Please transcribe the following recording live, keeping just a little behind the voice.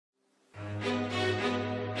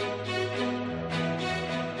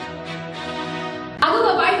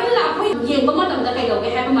ꯑꯩꯈꯣꯏ ꯌꯦꯡꯕ ꯃꯇꯝꯗ ꯀꯩꯗꯧꯒꯦ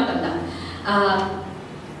ꯍꯥꯏꯕ ꯃꯇꯝꯗ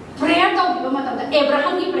prayer ꯇꯧꯈꯤꯕ ꯃꯇꯝꯗ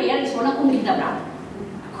ꯑꯦꯕ꯭ꯔꯥꯍꯥꯝꯒꯤ prayer ꯏꯁꯣꯔꯅ ꯈꯨꯝꯈꯤꯗꯕ꯭ꯔꯥ?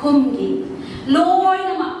 ꯈꯨꯝꯈꯤ.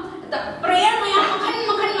 ꯂꯣꯏꯅꯃꯛ prayer ꯃꯌꯥꯝ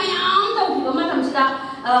ꯃꯈꯜ ꯃꯌꯥꯝ ꯇꯧꯈꯤꯕ ꯃꯇꯝꯁꯤꯗ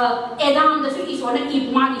ꯑꯦꯗꯥꯝꯗꯁꯨ ꯏꯁꯣꯔꯅ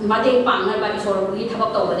ꯃꯥꯒꯤ ꯃꯇꯦꯡ ꯄꯥꯡꯅꯕ ꯏꯁꯣꯔꯒꯤ ꯊꯕꯛ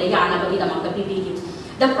ꯇꯧꯕꯗ ꯌꯥꯅꯕꯒꯤꯗꯃꯛꯇ ꯄꯤꯕꯤꯈꯤ.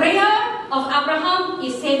 The prayer of Abraham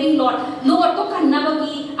is saving Lord. Lord to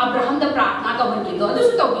kannabagi Abraham da prarthana tawhankido.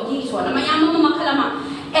 Adusu tawbigi isona mayam ama makhal ama.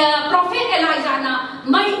 Prophet Elijah na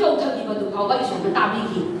mai tawthagi badu phawba isona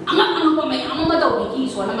tabigi. Angak ko mayam ama tawbigi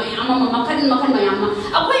isona mayam ama makhal mayam ama.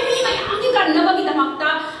 Akoi mi mayam gi kannabagi damakta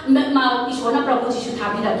isona Prabhu Jisu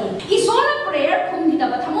thabiragi. Isona prayer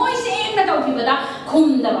khumgidaba thamoi sengna tawgibada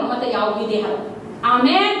khumdaba amata yawgide ha.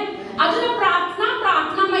 Amen. Aduna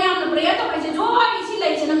prarthana mayam na prayer to kaise jo isi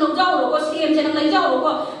lai chenang lojau ro ko sim chenang lai jau ro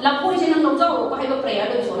ko lapui chenang lojau ro ko haiba prayer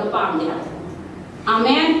do isona pam de.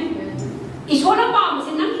 Amen. Isona pam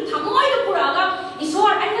se nang thamoi do puraga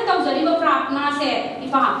isor aina tawjari ba prarthana se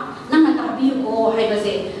ipa nang ta bi ko haiba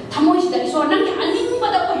se thamoi da isor nang aning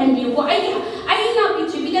bada ko henbi ko aina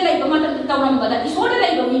pichibi de lai ba ma tam tawram bada isona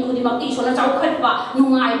lai ba mi khudi mak ti isona chau khat ba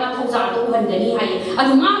nungai ba thauja do handani hai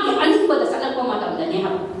adu ma ki aning bada salak ko ma tam da ne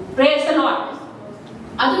ha. Praise the Lord.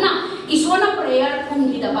 Aduna isona prayer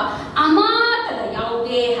khumgidaba amata da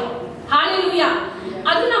yaude ha. Hallelujah.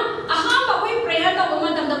 Aduna ahamba koi prayer ta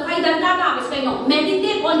bama tam da kai danta ta bes kai no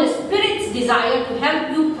meditate on the Spirit's desire to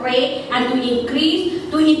help you pray and to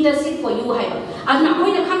increase to intercede for you hai. Aduna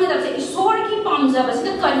koi na khang da se isor ki pamja bas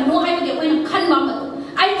da kan no hai ke koi na khan ma ma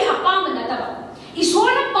ai ki apam na ta ba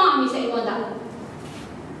isona pam se ko da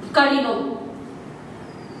kari no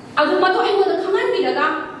adu ma to ai mo da khaman bi daga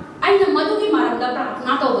aina madugi maramda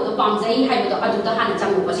prarthana tawbado pamjai haibado aduda hana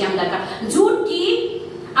changu pasiam daka juti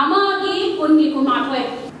amagi kungi kumathoi.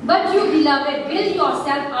 But you beloved, build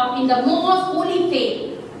yourself up in the most holy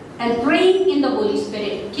faith and praying in the Holy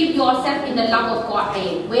Spirit. Keep yourself in the love of God,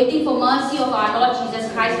 waiting for mercy of our Lord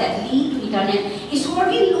Jesus Christ that lead to eternal.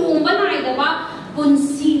 Isori lumba naidaba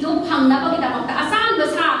punsido phangnaba kidamakta asan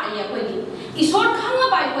basa ay koidi isor khanga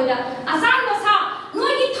bai koida asan basa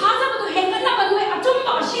noi ki thaja badu hengana ba noi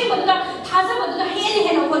achumba she badu thaja badu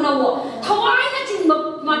hen ko nawo thawai na chin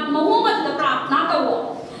mawo ba da prarthana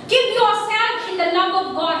tawo. Keep yourself in the love of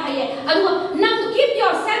God haye adu nang keep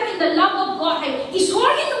yourself in the love of God haye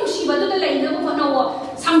isor ki nungsi badu da laina ko nawo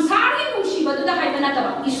samsar ki nungsi badu da haye na ta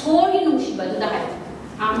ba isor ki nungsi badu da haye.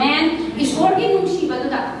 Amen. Isor ki nungsi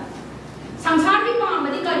badu da samsar ki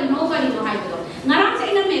pamadi karino hai do ngarang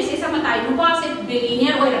se ina message sama tai nupa se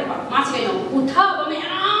billionaire hoira pa ma se no utha ba me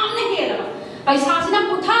am ne hera paisa sina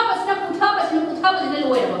utha ba sina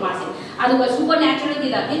loira ba ma se adu ba supernatural ki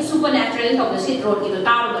da it's supernatural to the sit road ki do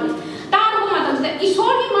taru ma tam se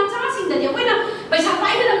isor ki macha sing da de koina paisa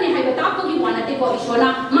pai da ne hai ba ta ko ki wana te ko isona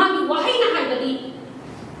ma ki wahai na hai ba di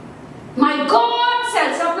my God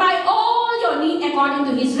shall supply all your need according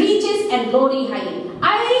to his riches and glory hai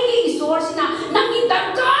ai ki isor sina nangi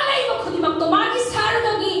darka lai ba khudi mak to ma ki sar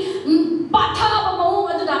da gi patha ba mo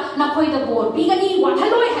adu da na khoi da bor bi ga ni wa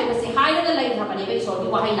thaloi hai ba se hai da lai tha ba ne ba isor ki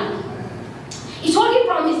wahai na isor ki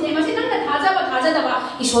promise ne ma se nang da thaja da ba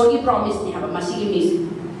isor ki promise ne ha ba ma si ki mis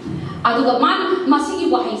adu ga man ma si ki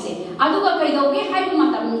wahai se adu ga kai do ge hai ma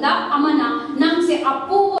tam da amana nang se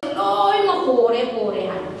apu loi ma hore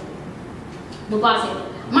hai nupa se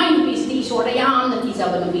mai nupi si isor da yam na ki sa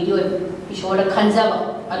ba no video isor da khanja ba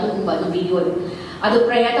adu ba no video adu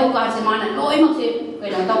prayer tau ka se mana loi mak se kai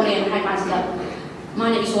da tau len hai ka se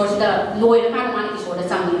mana isor da loi da ka mana isor da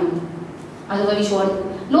chang ni adu ga isor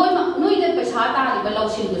loi ma noi da paisa ta ri ba lau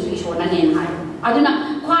sin du isor na nen hai aduna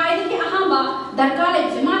khwai ki ahamba darka le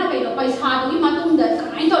se mana kai lo paisa du ki matung da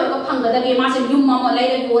kai to ka phang da ge ma se yum ma ma lai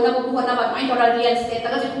da yo na ba na ba kai to ra real estate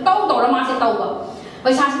ta ga se tau ra ma se tau ba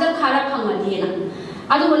paisa se da khara phang ma di na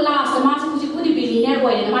adu last ma se ku di billionaire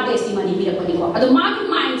boy na ma testimony bi ra ko ni ko adu ma ki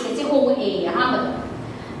mindset se ho e ahamba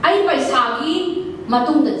ai paisa gi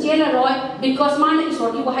matung da chela roy because mana isor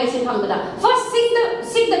ki wahai se phang da first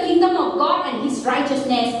seek the kingdom of God and his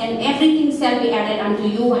righteousness and everything shall be added unto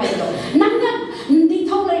you hai do nang ndi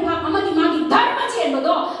thau lai pha amadi ma gi dharma chen ba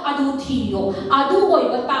do adu thiyo adu oi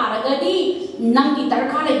ba tara ga di nang gi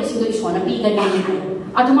darkha lai bi sing do isor na bi ga ni hai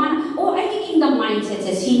adu mana oh ai kingdom mindset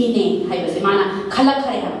se sini ne hai ba se mana khala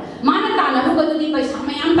khare ha mana ta na ru ba do di paisa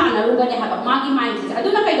mayam ta na ru ga ne ha ba ma gi mindset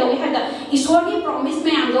adu na kai do ha da isor ki promise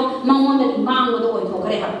me am do mangon da mang do oi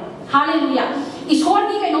thokare ha hallelujah isor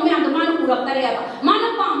ki kai no me am do mana urak tare ba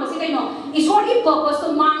mana pam ba se kai no isor ki purpose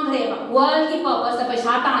to mang re ba world ki purpose ta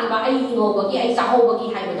paisa ta an ba ai no ba ki ai sa ho ba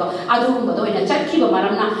ki hai ba do adu ba do ina chat ki ba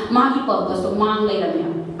maram na ma ki purpose to mang le ra me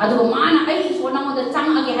adu mana ai isor na mo da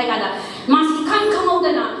chang age hai ka da ma si khang khang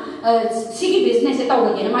da na sigi business se tau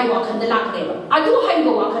lagi na mai wakan de lak deba adu hai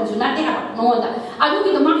ba wakan ju na te ha no da adu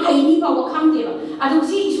ki ma hai ni ba wakam deba adu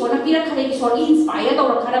si isona pira khare isor inspire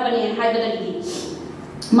tau khara bane hai ba da ni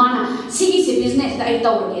mana sigi se business da ai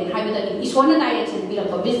tau lagi hai ba da ni isona direction pira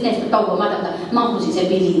ba business tau ba ma da ma hu si se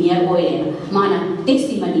billionaire boy mana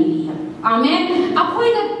testimony ni amen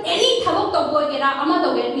apoi da any thabok tau boy ke ra ama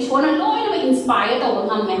tau ke isona loi na inspire tau ba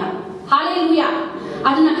ngam me ha hallelujah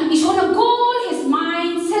aduna isona gold is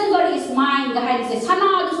mine silver is mine ga hai se sana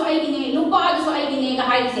du so ai gine lupa du so ai gine ga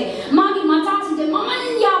hai se magi macha sin de maman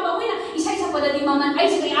ya ba wena isai sa pada di maman ai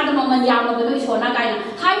se ya da maman ya ma ba isona ga na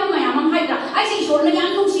hai ba ma ya mam hai da ai se isona ya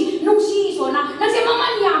nungsi isona na se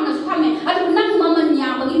maman ya na su thame adu nang maman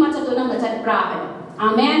ya ba gi macha to nang ga chat pra hai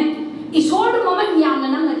amen isona maman ya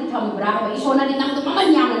na nang di tham bra hai isona di nang to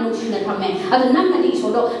maman ya na nungsi na thame adu nang na di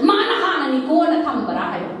isodo mana ha na ni ko na tham bra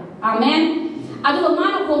hai amen adu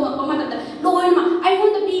mana ko ma ta loi ma ai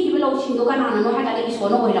won da bi ki lo shin do kana no ha da ki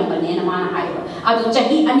sono oi ram bane na mana hai adu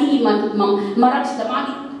chahi ani ki marak sta ma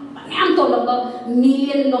ki am to lamba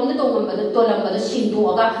million long da to ngam ba to lamba da shin do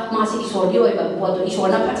ga ma si isori oi ba po to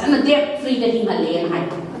isona ka chana de free da ding hale hai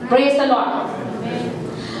praise the lord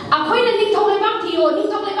akhoi na ning thong le bak thi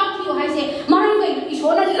yo hai se maram ga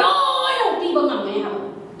isona loi no pi ba ngam me ha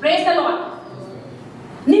praise the lord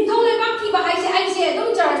ning thong le bak thi ba hai se ai se dum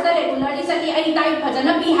church da regularly sali ai dai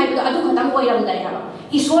phajana pi hai ba adu khatam oi ram dai ha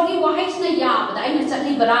isori wa hai sna ya ba ai na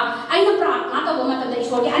chali bara ai na pratna ta ba ma ta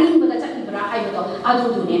isori aning ba chali bara hai ba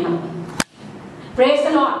adu du ne ha praise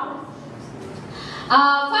the lord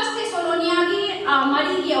first Thessalonians ki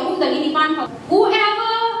mari ki ahum dagi nipan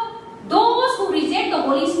whoever those who reject the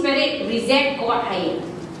Holy Spirit reject God hai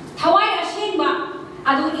thawai asheng ba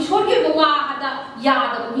adu isor ke ba hada ya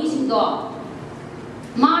da mi sing do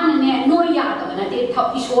mana ne no ya da na te thau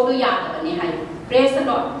isor do ya da ne hai praise the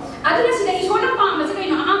lord aduna sida isor na pa ma se kai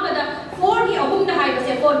na ha da for the ahum da hai ba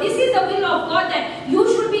se for this is the will of God that you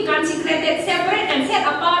should be consecrated separate and set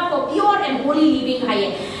apart for pure and holy living hai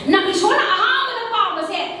na isor na ha da pa ba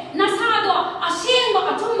se na sa do aseng ba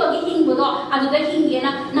athum ba gi hing ba do adu da hing ge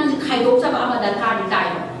na nang ji khai dok sa ba ma da ka di tai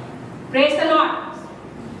praise the lord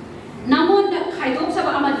namon da khai dok sa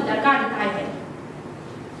ba ma di da ka di tai hai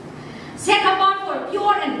set apart for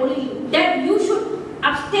pure and holy that you should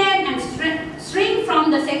abstain and shrink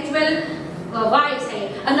from the sexual vice hai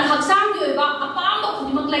and haksam di oi ba apam ba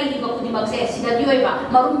khudi mak lai di ba khudi mak se sida di oi ba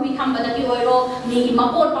marum bi kham ba da di oi ro ni gi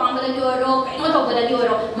mapot pa ba da di oi ro kai no to ba da di oi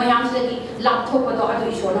ro mayam se di lap thok ba do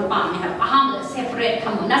adu isona pa me ha aham la separate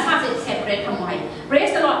kham na sa se separate kham hai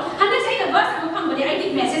praise the lord handa sai the verse am kham ba di I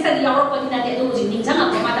think message da di yaw ko di na de do jing ning jang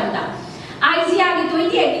ak ma tam da Isaiah gi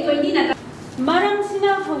 28 na Marang sina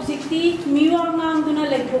hausikti miwang ngang duna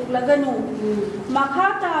lekhok laganu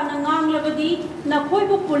makata na ngang labadi na khoi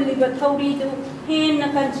bu pulli ba thauri du hen na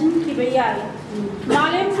kanchin ki ba yai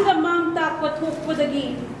malem sida mang ta ko thok padagi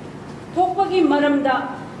thokpagi maramda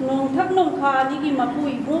nong thak nong kha ni gi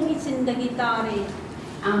mapui bong i sin dagi tare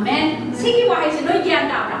amen sigi wa hai se noi gyan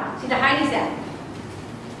ta ra sida hai ni se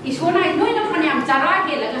isona noi na phanyam chara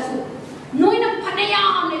ke laga su noi na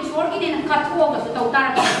phanayam le shor ki ne na ka thok ga su tau tar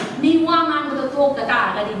ni wa ngang ko thok ta tar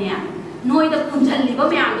ga di ne noi da punjal li ba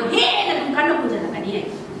myam do he na dum kan na punjal ka ni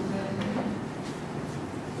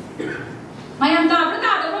mayam ta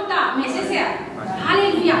pra ta message ya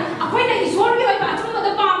hallelujah akoi na isor bi oi ba chum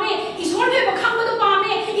da pa me isor bi ba kham da pa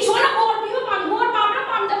me isor na or bi ba pam or pa na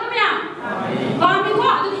pam da ba myam pa me ko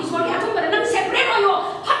adu isor ki atum ba nang separate oyo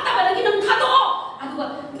hatta ba lagi nang khado adu ba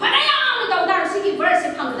phanayam da dar sigi verse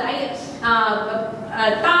phang da ai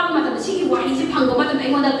ta ma ta sigi wa hi si phang go ma ta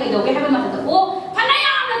ai mo da kai do ke ha ma ta o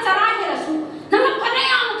phanayam na chara he ra su nang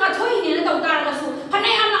phanayam ka thoi ne na da dar la su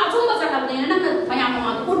phanayam na atum ba sa la ne nang phanayam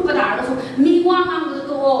ma ut pa da ra su mi wa hang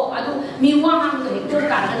do adu mi wa hang do he to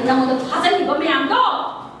ka na da mo da phajan ni ba myam do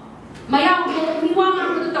mayam ko mi wa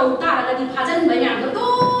hang do tau ta la di phajan ba myam do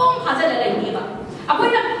tong phajan la lai ni ba akoi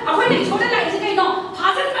na isona lai si kai no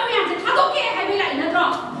phajan ba myam se tha do ke hai bi lai na tro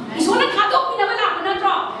isona tha do pi na ba la na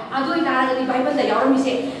tro adu ida la di bible da yaw mi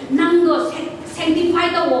se nang do sanctify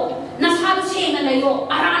da wo na sa do se na lai yo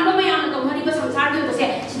aran ba myam do mari ba samsar do ba se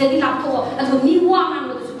sida di lap tho adu mi wa hang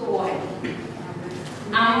do su to hai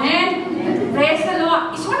amen praise the lord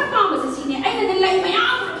isona pa ma se sine ai na lai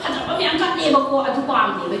mayam phajan ba myam ka ne ba ko adu pa am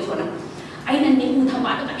ne ba isona ai na ne u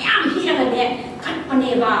thama do myam hi ra ne kat pa ne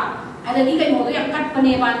ba ada ni kai mo do ya kat pa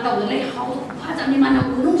ne ba ta le how phajan ni ma na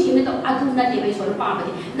ku nung si me to adu na ne ba isona pa ma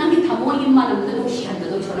na mi thamo yi ma na do si han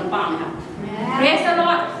do isona pa ma praise the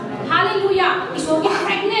lord hallelujah isona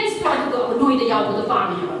pregnancy to do noi da yaw do pa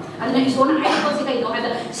ma ada isona ai ko se kai no ada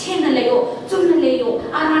chen na le yo chum na le yo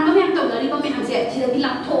aran ba myam to na ri ba myam se si da di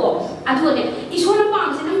lap tho adu ne isona pa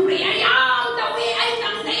ma se nang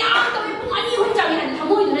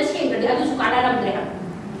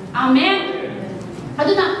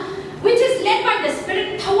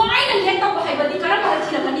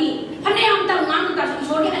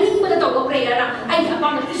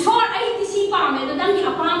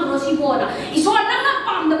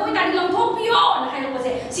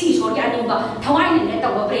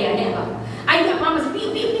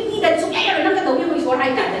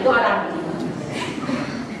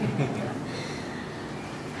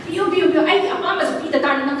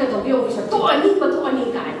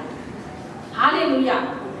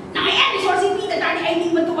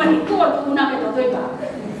na cái đó thôi bà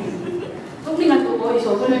lúc này tụi tôi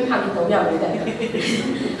số tôi lên phạt tụi nhau đấy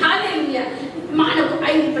hallelujah mà nó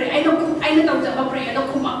anh nó tao prayer nó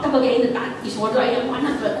không mặc tao bây giờ ta số rồi anh muốn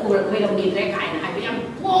là khu là cái đồng tiền cái này hay bây giờ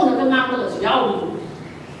ô nó ngang nó số nhau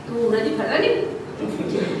tu nó đi phải đấy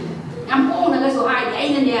em ô nó cái số hai thì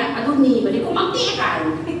anh nè anh tu nhì mà đi cũng mặc tiếc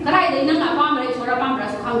cái này đấy nó là bao mà số ra bao mà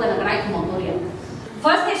số không là cái này không có rồi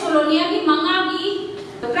First Thessalonians की मंगा की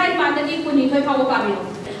तो काय बात है कि कुनी कोई पाव पावे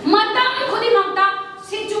मता में खुदी मंगता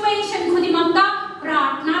situation खुदी मंगता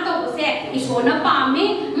प्रार्थना तो उसे ईश्वर न पामे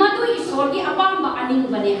मधु ईश्वर की अपाम अनिंग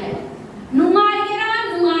बने है नुंगाई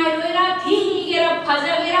रोएरा थीगेरा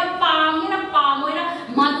फजगेरा पामोएरा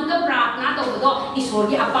मधु का प्रार्थना तो बदो ईश्वर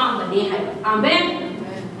की अपाम बने है आमेन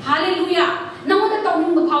हालेलुया नमोद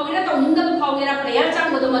तौनिंग बफावेरा तौनिंग बफावेरा प्रेयर चांग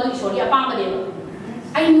बदो मधु ईश्वर की अपाम बने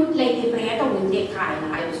I would like to pray to win the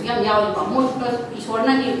kind. I was young, most is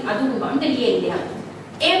ordinary. I do want the year.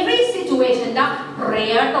 Every situation that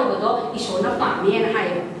prayer to Buddha is shown up on me and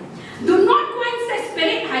higher. Do not quench the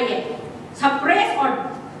spirit higher. Suppress or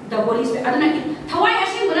the Holy Spirit. I don't know how I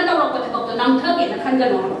assume another rock about the Nantag and the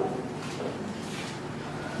Kangan.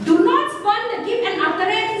 Do not spurn the gift and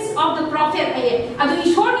utterance of the prophet. I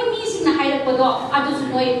do shortly means in the higher Buddha. I do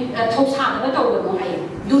know Tosa, but over higher.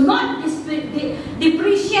 Do not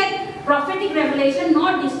depreciate prophetic revelation,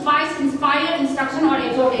 nor despise inspired instruction or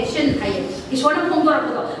exhortation.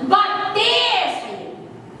 But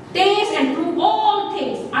taste and prove all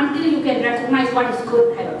things until you can recognize what is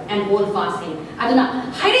good and hold fast. I don't know.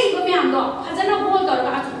 Hiding from me, I'm not. Hasn't hold or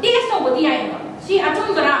taste over the eye. See, I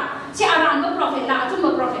told her, see, around the prophet, I don't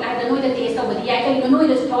know the taste over the eye. I don't know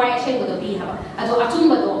the how I share with the bee. I don't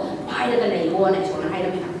know why the lay on and so on.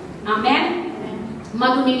 Amen.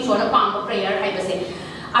 Madhuni Ishwana Palm prayer, I will say.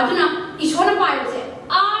 Aduna Ishwana Bible say,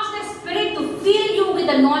 ask the Spirit to fill you with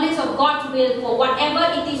the knowledge of God's will for whatever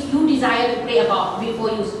it is you desire to pray about before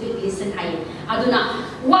you speak. Listen, Aduna,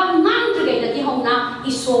 one man together, the Hona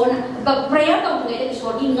Ishwana, but prayer of together is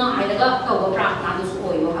what you know, I love our practice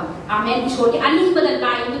for you. Amen. Ishwati, unlimited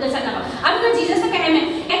line to the Sanaba. Aduna Jesus,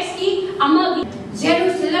 Amen. XE, Amagi,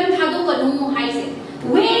 Jerusalem, Haduka, Numu Haise.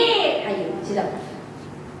 Wait, I see that.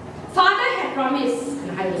 Father had promised,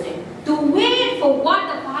 I will say, to wait for what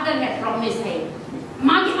the Father had promised.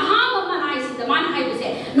 Magi aham manai si the man I will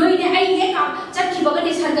say, no ide ai ye ka chakki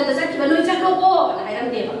bagani sarga da chakki no chaklo ko I am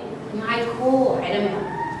deva. Ngai ko I am.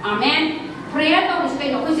 Amen. Prayer to is kai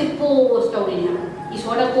no ko se post to ni ha. Is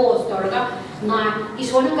what a post to ga ngai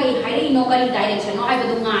is what kai hai no kai direction no I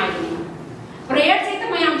will do ngai ni. Prayer se ta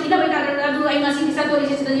mayam thina beta do ai ngasi sa to ri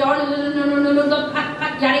se no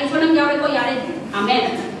yare so nam yare ko yare.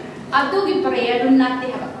 Amen. Adugi prayer do not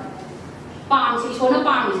have palm si shona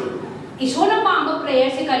palm si ishona palm prayer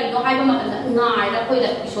si kali no hai ba matanda ngai da koi da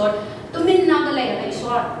ishor tumin na ka lai da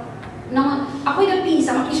ishor na akoi da pi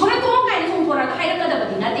sa ishona to kai ni song thora da hai da da ba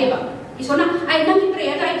na te ba ishona ai nang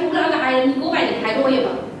prayer da ai thula da hai ni ko kai ni hai do ye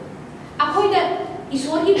ba akoi da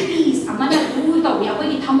ishor ki peace amana rule to ya akoi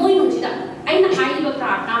ki thamoi nu si da ai na hai ba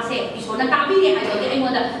prarthana se ishona ta bi le hai do ai mo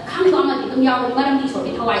da khang ba ma ti tum yaw maram ki ishor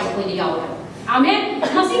ki thawai se koi de yaw Amen.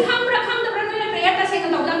 Masih kham no na prayer ta se ka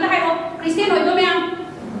tawdam da hai ro Christian oi do me am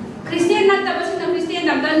Christian na ta basin na Christian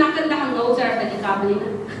dam da nakan da hang go jar ta di ka bali na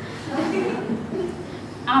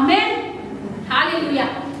Amen. Hallelujah.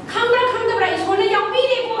 Kham da bra is hone yaw pi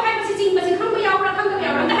de ko hai basi jing basi kham ba yaw ra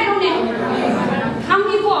da hai ro ne kham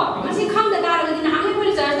ni ko masih kham da da ra di na hang ko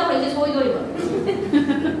li jar ta ro je soi do ro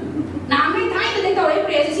na mai thai da ta ro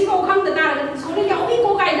prayer si ko kham da ra hone yaw pi ko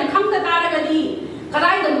kai na kham da ra di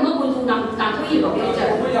Kadai the Mugu to Nam Tatu, reveal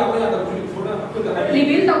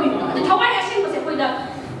the Hawaii was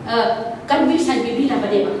a conviction be beat up a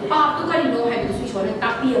day. Ah, to carry no have to switch on a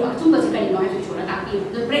tapi about two was a no have to switch on a tapi.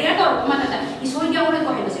 The prayer of Mata is all your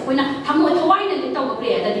record. When Hamo Hawaii the little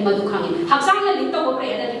prayer that the Madukang, Haksang the little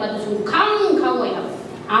prayer that the Madusu come away.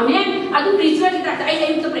 Amen. I don't reserve that I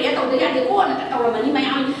aim to pray out the other corner that our money my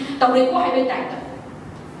aunt, the record have attacked.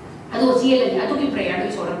 I don't see it, I took a prayer to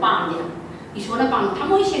sort of palm. Ishwara pang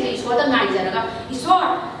thamoi se Ishwara ngai jaraga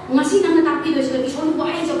Ishwar ngasi nang takti do se Ishwar ko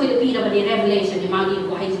hai se ko de pi ra bani revelation ni magi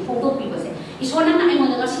ko hai se photo pi base Ishwar na ai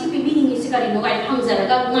mo na ngasi pi bi ni se kari no gai phang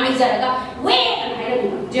jaraga ngai jaraga we an hai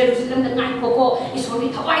ra Jerusalem da ngai ko Ishwar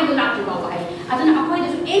ni thawai do la ti ba hai adana akoi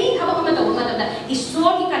da any thaba ma to ma da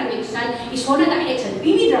Ishwar ki conviction Ishwar na direction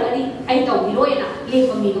bi bi ra ni ai to bi ro na le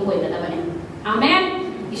ko mi ko ko da bane amen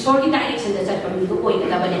Ishwar ki direction da chat kami ko koi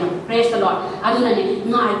kada bane praise the Lord aduna ne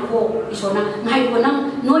ngai ko Ishwar na ngai ko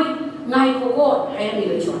nang noi ngai ko hai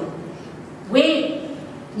ni Ishwar we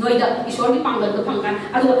noi da Ishwar ki panggal to pangkan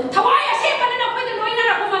adu thawai ase bane na koi da noi na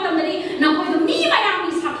ra ko ma tam ni na koi da mi ma yang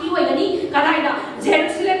mi sakhi hoi gani kadai da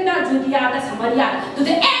Jerusalem da Judea, Samaria, to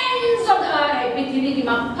the ends of the earth, Pithiri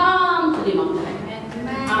Makam to the mountain.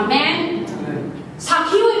 Amen.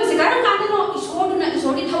 Sakhiu is a Garantano, is holding is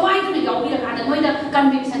only Hawaii to the Yogi and the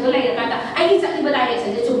conviction later. I think that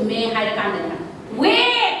liberalization to me hide a candidate.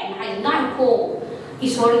 Where I not go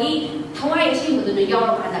is already Hawaii is to the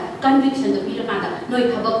Yogi and conviction to Peter Panda, no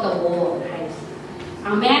about the war.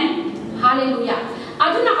 Amen. Hallelujah.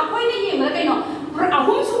 Aduna appointed him, a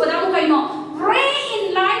home super pray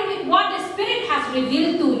in line with what the Spirit has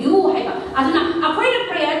revealed to you. Aduna appointed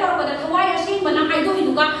prayer for the Hawaii Shing, but I do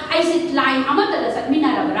it. I sit line Amata at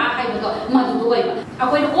Minara, Madu.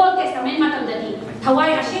 Appoint Old Testament Matam that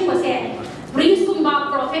Hawaii Shing was said, brings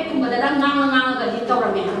Kumba, prophet Kumba, the Nanga, the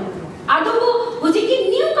Torame. Adubu, who's a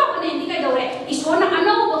new covenant, is one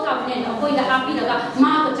another covenant, avoid the happy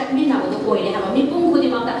mark at Mina with the boy, they have a Mipum with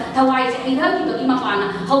him after Hawaii, and help you to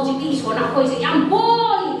Imapana, how to teach one of a young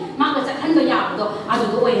boy, Marcus at Handayado,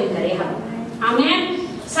 Adu way in the Reha. Amen.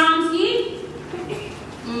 Psalms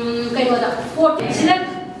 40.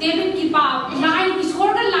 David keep up 9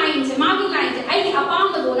 disorder lines, marking lines, I get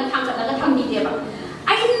upon the one and Tanga.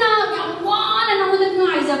 I know one and another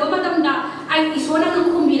nice of Matamda. I is one of the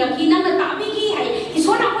Kumbira, Kina, the Tabiki, is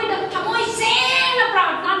one of the Tamoy saying a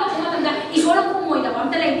proud, not of Matamda, is one of Kumoy, the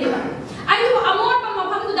Pamtala. I do a more from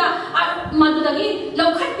Mapamda, Madudagi,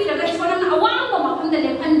 Lokapira, is one of the one from the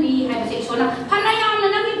Lepandi, has a sona, Panayam,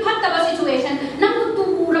 and nothing Patava situation, Namu to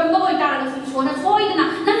Rambo, Taras, is one of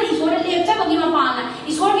Soidana, none is one of the Lepsabagimapana,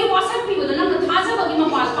 is one of the Wasak people, the number of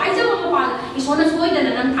Tazabagimapa, Pizabagimapana, is one of Soidan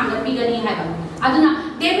and Tanga Pigani Heaven.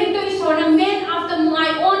 Aduna, David is one of men after my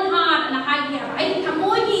own heart and a high here. I think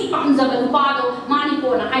Tamoyi, Pamza, Lupado,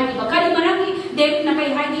 Manipo, and a high Bakari Maraki, David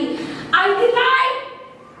Nakai Heidi. I delight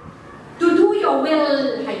to do your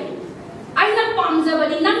will, Heidi. I know Pamza,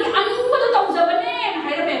 but in Naki, I knew what the Tozabane,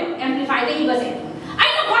 I remember, amplify the Ibase. I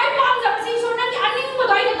know why Pamza, so Naki, I knew what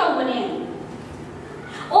I Tozabane.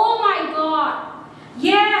 Oh my God.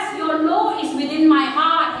 Yes, your law is within my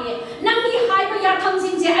heart. Naki Hyper Yatam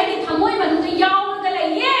Sinse, I did Tamoy, but the Yaw the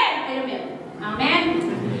Lay. I remember. Amen.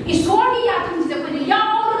 It's only Yatam with the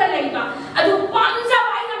Yaw the Labor. I do Panza,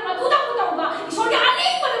 I am Maduda Putova. It's only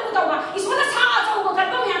Anik Putova. It's one of the hearts over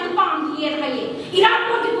Katami and Palm the Air. Iran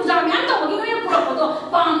to Puzamianto, you know, Proto,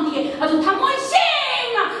 Palm the Air. I do Tamoy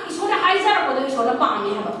sing. It's what a high Sarah, it's what a palm.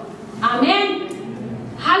 Amen.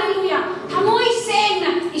 Hallelujah. Tamoy saying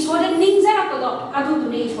is what a ninja of Adu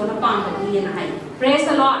today is what a palm and high. Praise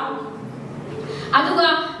the Lord.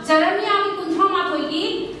 Aduga, Jeremiah Kuntrama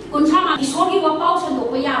Togi, Kuntrama is what you were paused and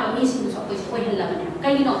Okoya, missing of his Koyan Lebanon.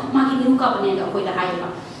 Kaino, Maki new covenant of Koya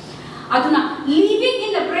Haiba. Aduna, living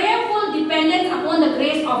in the prayerful dependence upon the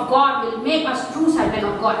grace of God will make us true servant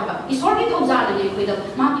of God. It's already observed with the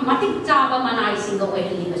Mathematic Java Manai single way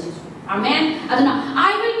to live. Amen. Aduna,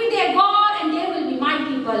 I will be their God and they will be my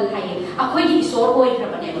people. Akoy is all oil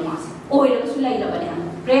Rabaneva Mas. Oil Sulay Rabaneva.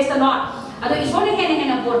 Praise the Lord. Ado is only Hen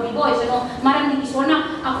and board people, so Marandi is one.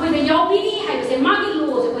 Akoy the Yawini, I say Magi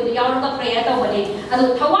laws, akoy the Yawa prayer over day.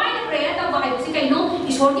 Ado Hawaii prayer over I say, no,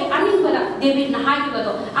 is only Animbala, David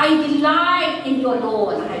Nahagado. I delight in your law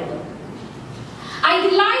and I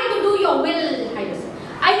delight to do your will.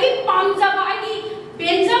 I give Panza, I give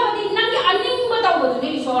Penza, Nagi Animbata over the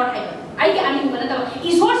day short. I get Animbata.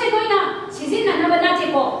 Is horse going Sizin and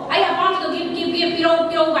Nabanatico. I have to give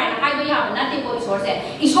Piro, I have nothing for his horse.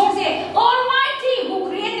 His horse, Almighty, who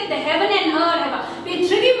created the heaven and earth, with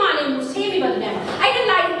Trivimal and Musimi, but never. I don't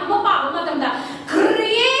like Amapa,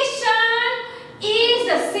 creation is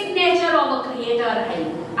the signature of a creator.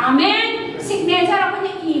 Amen. Signature of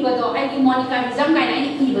an evil, though I give Monica, some kind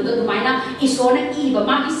of evil to mine is on an evil,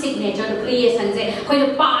 Maggie signature to creation. Say, quite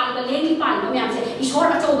a part of the lady part of me, I say, it's all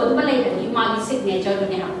over the later, Maggie signature to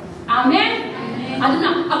them. Amen.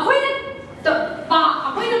 Aduna, appointed the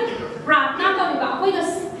Pratna,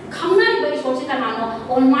 appointed Kamna by Sotanano,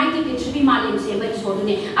 Almighty, which be Malim, say by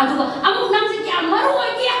Sotune. Aduba, among Nancy, Amaru,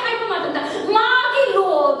 Hypomata, Magi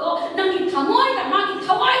Lodo, Naki Tamoy, the Magi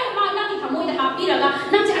Tawai, Naki Tamoy, the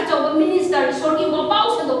Hapiraga, Nancy Atoba minister, sorting of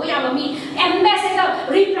Bows and the way of me,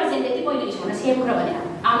 ambassador, representative of the same Rabana.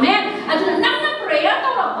 Amen. Aduna, Nana prayer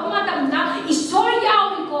of Pamatamda is so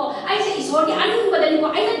young. I say, it's already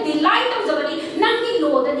unbelievable. I had delight of the body, Nangi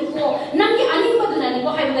Lord, the Nico, Nangi Animal, and Nico,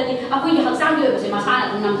 I will have some years in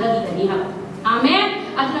Masana and Namdani.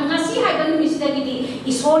 Amen. At Nangasi, I don't miss the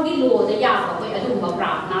is already Lord, the Yahweh, I do not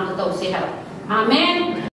now the say,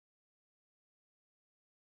 Amen.